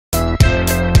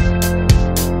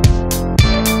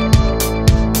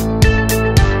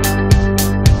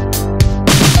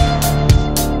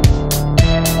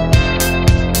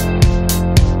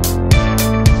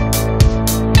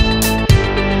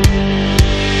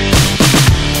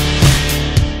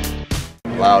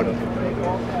Loud.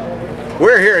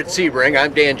 We're here at Sebring.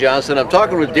 I'm Dan Johnson. I'm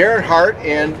talking with Darren Hart,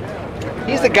 and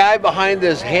he's the guy behind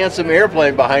this handsome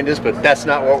airplane behind us, but that's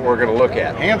not what we're going to look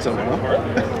at. Handsome, huh?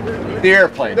 The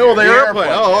airplane. No, the airplane.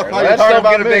 Oh, I thought you were talking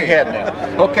about get a big head now.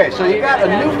 Okay, so you got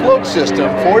a new float system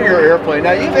for your airplane.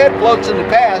 Now, you've had floats in the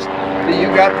past that you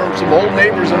got from some old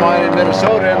neighbors of mine in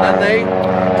Minnesota, and then they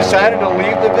decided to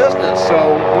leave the business.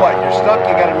 So what? You're stuck.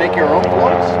 You got to make your own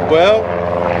floats. Well,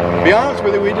 to be honest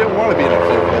with you, we didn't want to be in the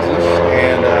float business,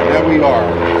 and now we are.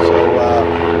 So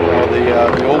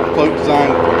the old float design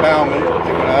compoundment,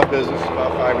 they went out of business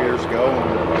about 5 years ago,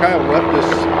 and kind of left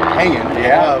us hanging.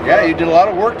 Yeah, you did a lot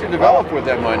of work to develop with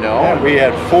them, I know. Yeah, we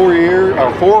had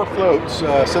 4 floats,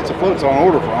 sets of floats on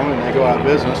order from them, and they go out of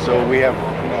business. So we have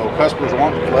customers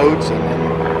wanting floats, and then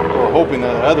we're hoping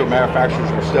that other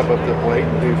manufacturers will step up to the plate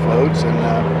and do floats, and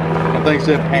things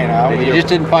didn't pan out. You just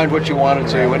didn't find what you wanted,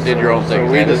 so you went and did your own thing.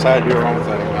 So we decided to do our own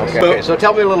thing. Okay, so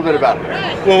tell me a little bit about it.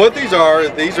 Well, what these are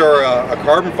a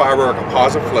carbon fiber or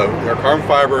composite float. They're carbon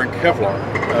fiber and Kevlar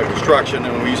construction,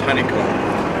 and we use honeycomb.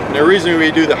 And the reason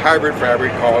we do the hybrid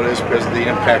fabric call it is because of the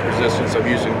impact resistance of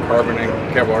using carbon and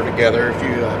Kevlar together. If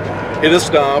you hit a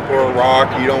stump or a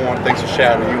rock, you don't want things to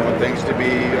shatter. You want things to be.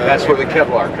 That's where the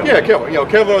Kevlar comes. Yeah, Kevlar.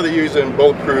 Kevlar they use in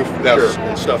bulletproof vests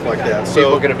and stuff like that. So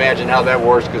people can imagine how that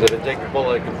works, because if it takes a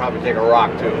bullet, it can probably take a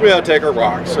rock too. Yeah, take a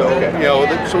rock. So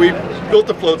so we built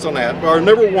the floats on that. Our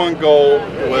 #1 goal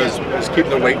was keeping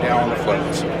the weight down on the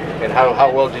floats. And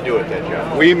how well did you do it then,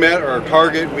 John? We met our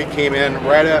target. We came in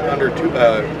right at under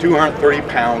 230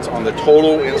 pounds on the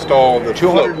total install of the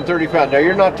 230 pounds. Now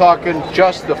you're not talking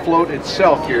just the float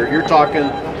itself here. You're talking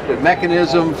the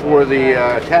mechanism for the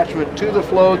attachment to the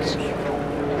floats.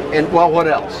 And well, what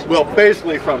else? Well,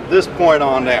 basically from this point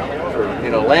on down.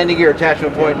 Landing gear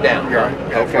attachment point down. Right.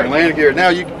 Okay. Landing gear. Now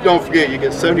you don't forget, you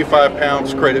get 75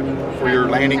 pounds credit for your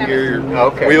landing gear,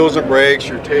 your wheels and brakes,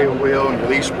 your tail wheel, and your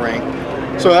leaf spring.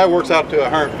 So that works out to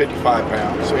 155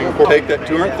 pounds. So you can take that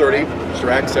 230,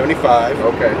 subtract 75.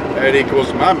 Okay. That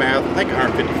equals, my math, I think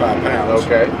 155 pounds.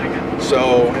 Okay.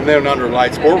 So, and then under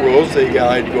light sport rules, they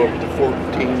got to go up to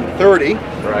 1430.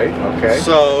 Right. Okay.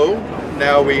 So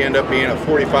now we end up being a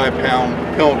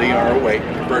 45-pound penalty on our weight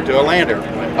compared to a land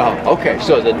airplane. Oh, okay.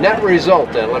 So the net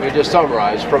result then, let me just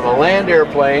summarize, from a land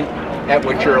airplane at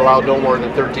which you're allowed no more than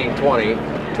 1320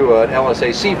 to an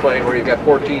LSA seaplane where you've got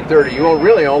 1430, you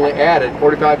really only added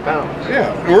 45 pounds.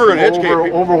 Yeah, we're going to educate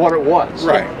people. Over what it was.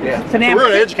 Right. Yeah. It's an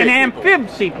amphib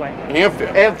seaplane.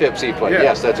 Amphib seaplane,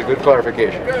 yes, that's a good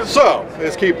clarification. So,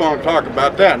 let's keep on talking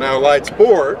about that. Now, light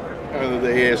sport, the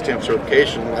ASTM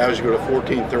certification allows you to go to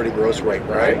 1430 gross weight,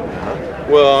 right?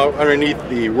 Well, underneath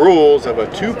the rules of a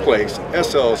two-place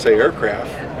SLSA aircraft,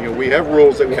 we have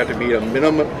rules that we have to meet a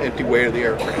minimum empty weight of the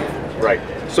aircraft. Right.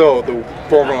 So the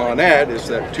formula on that is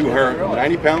that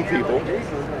 290-pound people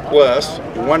plus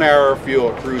 1 hour of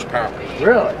fuel at cruise power.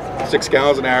 Really? 6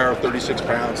 gallons an hour, 36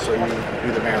 pounds, so you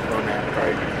do the math on that,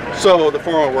 right? So the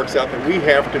formula works out that we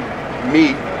have to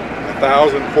meet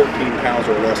 1,014 pounds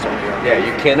or less on the aircraft. Yeah,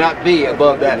 you cannot be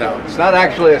above that. No. It's not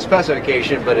actually a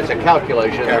specification, but it's a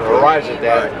calculation that arrives at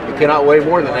that. Right. You cannot weigh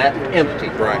more than that empty.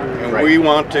 Right. And we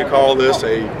want to call this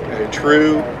a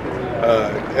true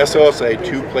SLSA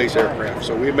two-place aircraft.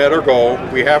 So we met our goal.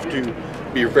 We have to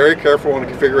be very careful on the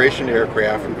configuration of the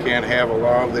aircraft. We can't have a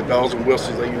lot of the bells and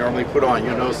whistles that you normally put on.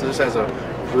 You'll notice this has a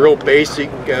real basic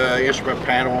instrument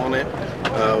panel on it.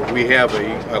 We have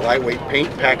a lightweight paint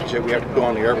package that we have to put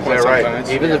on the airplane. Is that right?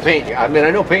 Even the paint. I mean,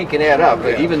 I know paint can add up,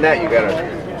 but even that you got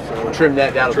to trim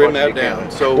that down. Trim that down.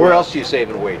 So where else do you save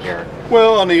in weight, Darren?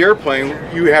 Well, on the airplane,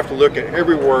 you have to look at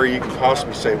everywhere you can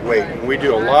possibly save weight. And we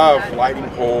do a lot of lighting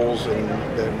holes and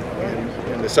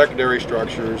the secondary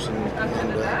structures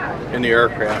and in the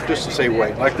aircraft just to save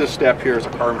weight. Like this step here is a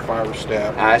carbon fiber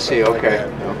step. I see. Okay.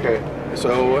 Okay.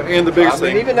 So, and the biggest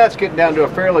thing, even that's getting down to a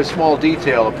fairly small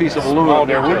detail, a piece of aluminum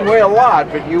there. Wouldn't weigh a lot,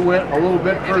 but you went a little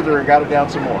bit further and got it down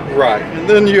some more. Right. And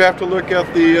then you have to look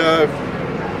at the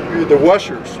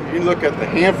washers. You look at the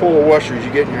handful of washers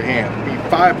you get in your hand. It'd be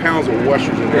 5 pounds of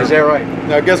washers in there. Is that right?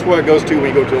 Now, guess what it goes to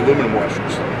when you go to aluminum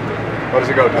washers? What does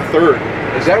it go to? A third.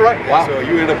 Is that right? Wow. So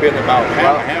you end up getting about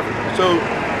half. So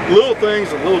little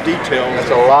things and little details. That's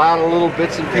a lot of little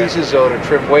bits and pieces, though, to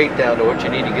trim weight down to what you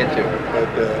need to get to.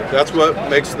 But that's what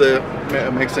makes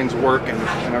things work and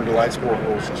under light sport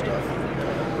rules and stuff.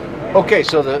 Okay,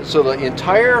 so the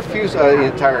entire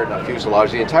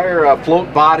the entire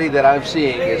float body that I'm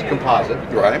seeing is composite.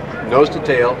 Right. Nose to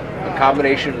tail, a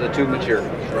combination of the two materials.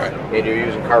 Right. And you're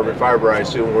using carbon fiber, I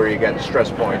assume, where you got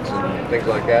stress points and things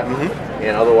like that. Mm-hmm.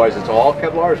 And otherwise, it's all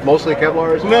Kevlar. It's mostly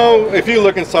Kevlar. No, if you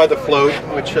look inside the float,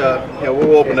 which you know,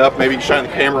 we'll open up, maybe shine the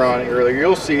camera on it earlier,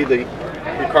 you'll see the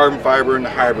carbon fiber and the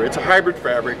hybrid. It's a hybrid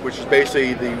fabric, which is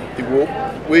basically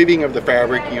the weaving of the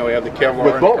fabric. You know, we have the Kevlar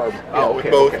with and both. the carbon. Oh, with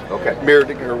okay, both okay. mirrored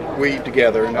or weaved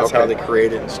together, and that's how they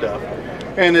create it and stuff.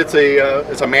 And it's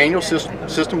a manual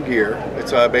system gear.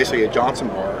 It's basically a Johnson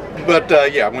bar. But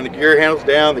yeah, when the gear handle's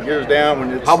down, the gear's down. When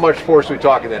it's, how much force are we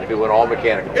talking then if it went all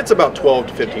mechanical? It's about 12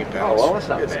 to 15 pounds. Oh, well, that's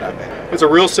not it's bad. not bad. It's a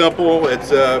real simple. It's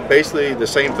basically the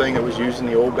same thing that was used in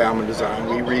the old Bauman design.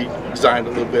 We redesigned it a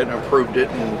little bit and improved it.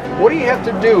 And what do you have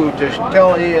to do to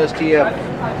tell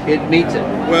ASTM it meets it?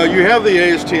 well, you have the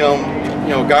ASTM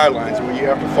guidelines where you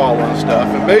have to follow and stuff.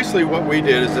 And basically what we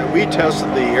did is that we tested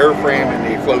the airframe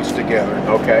and the floats together.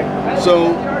 Okay.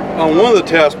 So on one of the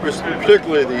tests,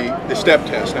 particularly the step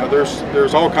test, now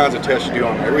there's all kinds of tests you do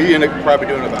on there. We ended up probably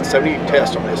doing about 70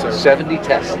 tests on this. 70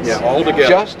 tests? Yeah, all together.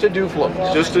 Just to do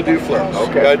floats? Just to do floats.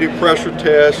 Okay. You got to do pressure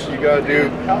tests. You got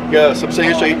to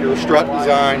substantiate your strut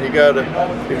design. You got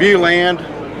to, if you land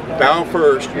bow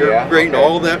first, you're creating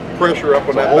all that pressure up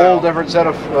on that bow. A whole different set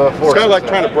of forces. It's kind of like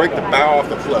trying to break the bow off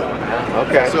the float.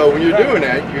 Okay. So when you're doing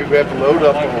that, you have to load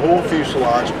up the whole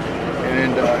fuselage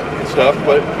and stuff.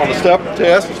 But on the step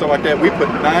test and stuff like that, we put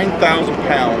 9,000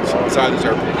 pounds inside this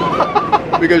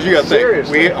airplane. Because you got to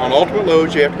think, on ultimate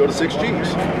loads, you have to go to 6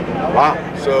 Gs.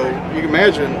 Wow. So you can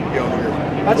imagine,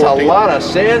 that's 14. A lot of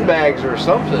sandbags or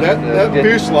something. That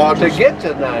fuselage to get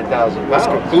to 9,000 pounds. It's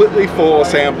completely full of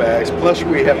sandbags. Plus,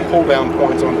 we have pull down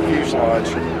points on the fuselage,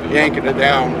 yanking it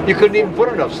down. You couldn't even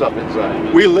put enough stuff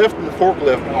inside. We lifted the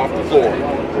forklift off the floor.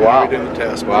 Wow. We did the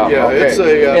test. Wow. Yeah, okay. It's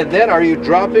a. And then, are you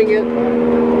dropping it?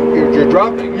 You're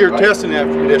dropping. You're testing that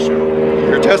condition.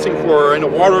 You're testing for in a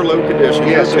water load condition.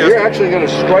 Yeah. So you're actually going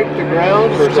to strike the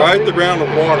ground. Strike the ground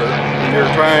with water. You're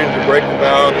trying to break the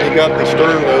bow. You got the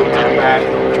stern loads in the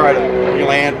back. Try to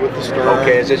land with the stern.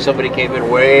 Okay, as if somebody came in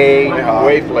way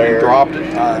flared. Dropped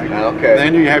it high. Okay. And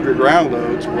then you have your ground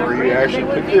loads where you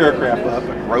actually pick the aircraft up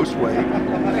at gross weight,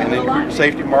 and then your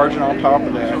safety margin on top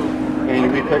of that,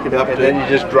 and we pick it up. And then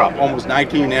you just drop almost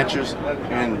 19 inches,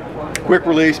 and quick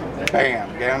release,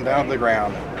 bam, down to the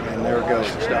ground, and there it goes.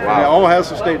 And stuff. Wow. And it all has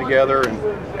to stay together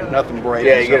and nothing breaks.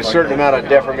 Yeah, you get a certain amount of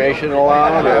deformation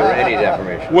allowed, or any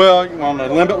deformation? Well, on the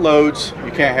limit loads,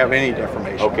 you can't have any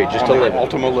deformation. Okay, just on a limit.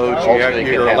 Ultimate loads,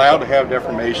 you're allowed to have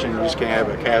deformation. You just can't have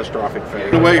a catastrophic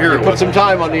failure. The way here, put some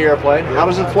time on the airplane. How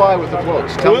does it fly with the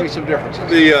floats? Tell me some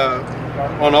differences.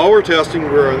 On all our testing,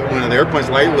 when the airplane's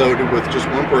light loaded with just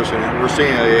one person in it, we're seeing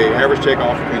an average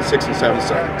takeoff between 6 and 7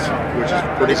 seconds, which is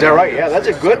pretty good. Is that right? Yeah, that's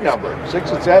a good number,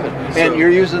 6 and 7. And you're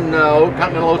using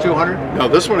Continental 0200? No,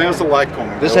 this one has the light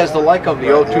coming. This has the light coming,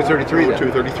 the 0233 then?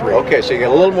 0233. Okay, so you get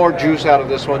a little more juice out of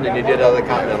this one than you did out of the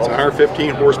Continental. It's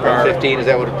 115 horsepower. 115, is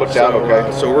that what it puts out?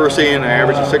 Okay. So we're seeing an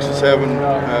average of 6 to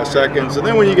 7 seconds, and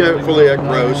then when you get it fully at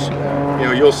gross,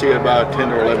 you'll see about 10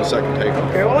 to 11 second takeoff.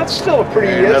 Okay, well that's still a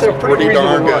pretty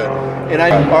darn good. And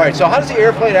all right, so how does the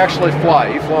airplane actually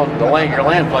fly? You've flown your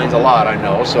land planes a lot, I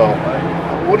know. So,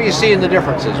 what do you see in the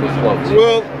differences with floats?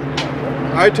 Well,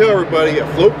 I tell everybody a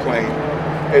float plane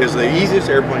is the easiest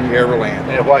airplane you ever land.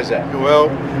 And why is that? Well,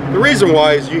 the reason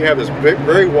why is you have this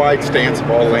very wide stance of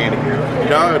all landing gear. You're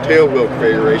not a tail wheel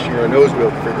configuration, you're a nose wheel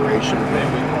configuration.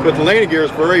 But the landing gear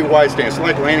is very wide stance. It's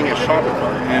like landing a shopping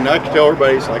cart. And I can tell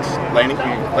everybody it's like landing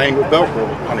with Velcro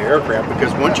on the aircraft,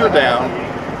 because once you're down,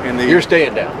 you're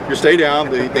staying down. You stay down.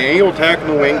 The angle attack on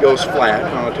the wing goes flat.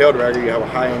 On a tail dragger, you have a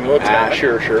high angle attack.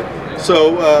 Sure.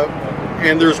 So,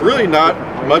 and there's really not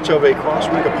much of a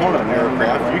crosswind component in the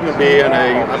aircraft. You can be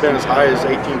I've been as high as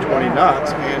 18, 20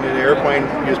 knots, and in the airplane,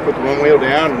 you just put the one wheel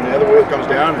down, and the other wheel comes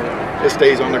down, and it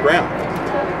stays on the ground.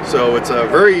 So it's a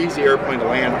very easy airplane to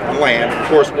land on land. Of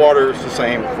course, water is the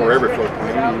same for every float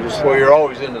plane. Well, you're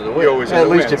always into the wind. At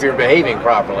least if you're behaving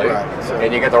properly,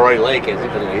 and you get the right lake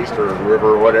at least, or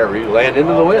river or whatever, you land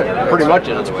into the wind, pretty much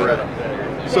into the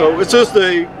wind. So it's just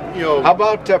How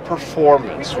about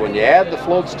performance? When you add the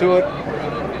floats to it,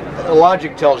 the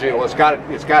logic tells you, well, it's got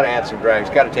to add some drag,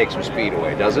 it's got to take some speed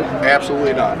away, does it?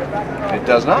 Absolutely not. It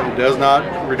does not? It does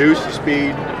not reduce the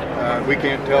speed. We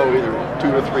can't tell either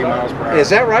 2 or 3 miles per hour. Is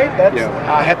that right?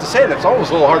 I have to say that's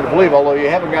almost a little hard to believe, although you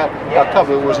haven't got a Cub.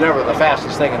 It was never the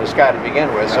fastest thing in the sky to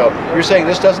begin with. So you're saying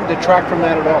this doesn't detract from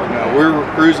that at all? No, we're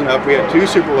cruising up. We had 2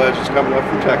 Super Legends coming up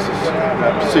from Texas,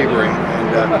 up to Sebring,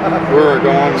 and we're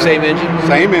going... Same engine?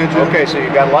 Same engine. Okay, so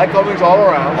you've got Lycomings all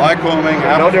around. Lycoming.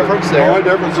 No difference there? The only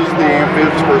difference is the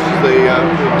amphibs versus the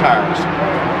tires.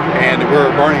 And we're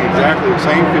burning exactly the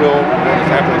same fuel and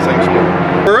exactly the same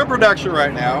speed. We're in production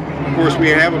right now. Of course, we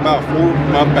have about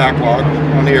 4-month backlog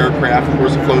on the aircraft. Of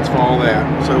course, the floats follow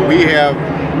that. So we have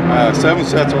 7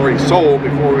 sets already sold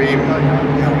before we even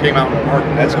came out in the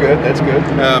market. That's good. That's good.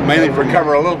 Mainly for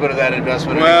recover a little bit of that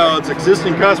investment. Well, it's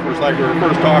existing customers, like we were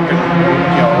first talking,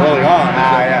 early on.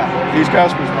 Yeah. These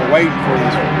customers were waiting for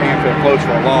these amphib floats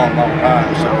for a long, long time.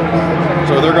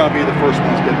 So they're going to be the first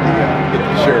ones to get the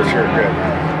Sure, good.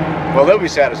 Well, they'll be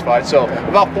satisfied. So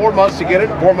about 4 months to get it.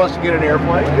 4 months to get an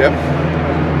airplane. Yep.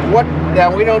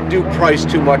 Now we don't do price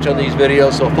too much on these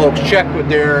videos, so folks check with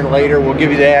Darren later. We'll give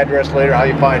you the address later, how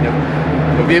you find him.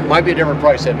 It might be a different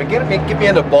price set, but give me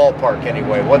in the ballpark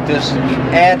anyway, what this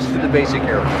adds to the basic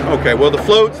airplane. Okay, well the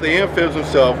floats, the amphibs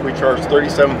themselves, we charge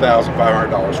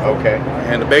 $37,500 for. Okay.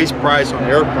 And the base price on the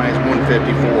airplane is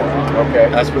 $154. Okay.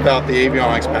 That's without the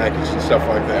avionics package and stuff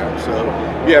like that. So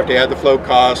you have to add the float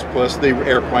cost plus the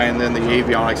airplane, then the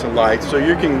avionics and lights. So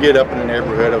you can get up in the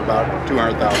neighborhood of about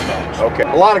 $200,000. Okay.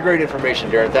 A lot of great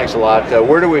information, Darren. Thanks a lot.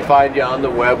 Where do we find you on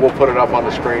the web? We'll put it up on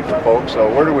the screen for folks. So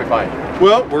where do we find you?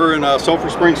 Well, we're in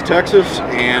Sulphur Springs, Texas,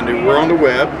 and we're on the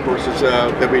web. Of course, it's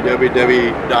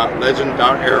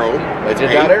www.legend.aero.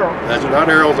 Legend.aero.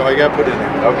 Legend.aero is all you got to put in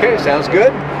there. Okay, sounds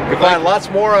good. You can find lots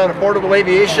more on affordable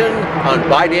aviation on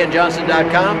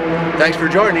BuyDanJohnson.com. Thanks for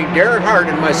joining Darren Hart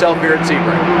and myself here at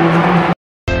Sebring.